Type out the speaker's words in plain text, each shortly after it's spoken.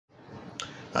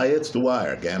Hi, it's The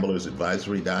Wire,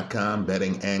 gamblersadvisory.com,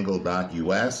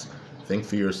 bettingangle.us. Think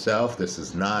for yourself. This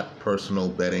is not personal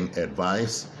betting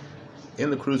advice. In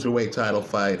the cruiserweight title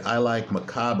fight, I like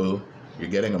Makabu. You're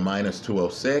getting a minus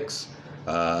 206.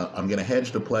 I'm going to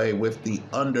hedge the play with the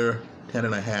under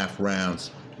 10.5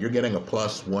 rounds. You're getting a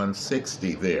plus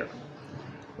 160 there,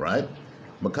 right?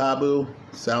 Makabu,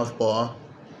 southpaw,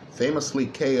 famously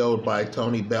KO'd by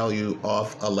Tony Bellew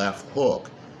off a left hook.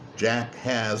 Jack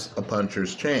has a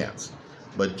puncher's chance.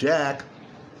 But Jack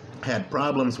had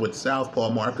problems with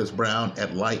southpaw Marcus Brown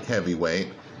at light heavyweight.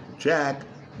 Jack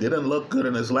didn't look good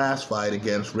in his last fight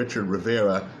against Richard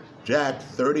Rivera. Jack,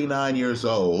 39 years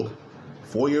old,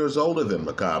 4 years older than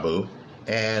Makabu,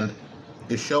 and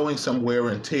is showing some wear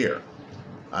and tear.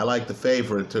 I like the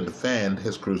favorite to defend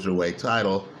his cruiserweight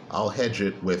title. I'll hedge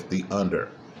it with the under.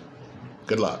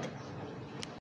 Good luck.